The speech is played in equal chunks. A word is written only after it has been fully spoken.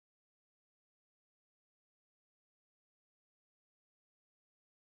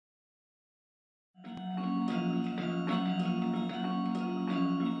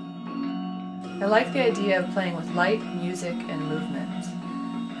I like the idea of playing with light, music, and movement.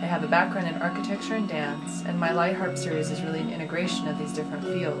 I have a background in architecture and dance, and my light harp series is really an integration of these different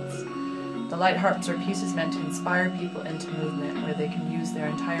fields. The light harps are pieces meant to inspire people into movement where they can use their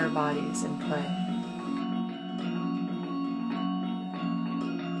entire bodies in play.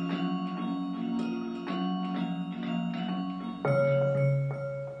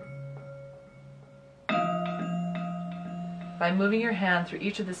 By moving your hand through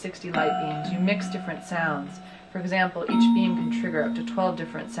each of the 60 light beams, you mix different sounds. For example, each beam can trigger up to 12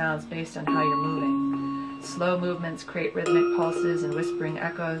 different sounds based on how you're moving. Slow movements create rhythmic pulses and whispering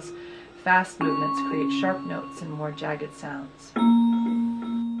echoes. Fast movements create sharp notes and more jagged sounds.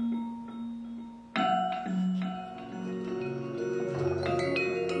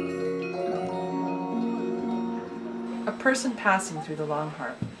 A person passing through the Long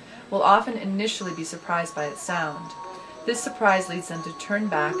Harp will often initially be surprised by its sound. This surprise leads them to turn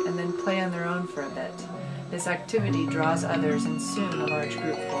back and then play on their own for a bit. This activity draws others, and soon a large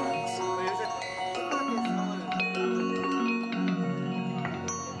group forms.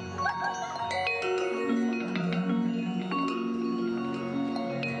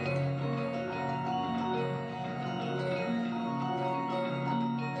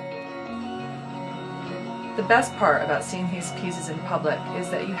 The best part about seeing these pieces in public is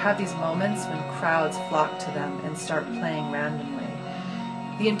that you have these moments when crowds flock to them and start playing randomly.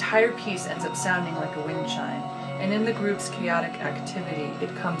 The entire piece ends up sounding like a wind chime, and in the group's chaotic activity,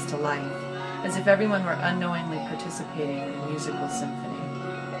 it comes to life, as if everyone were unknowingly participating in a musical symphony.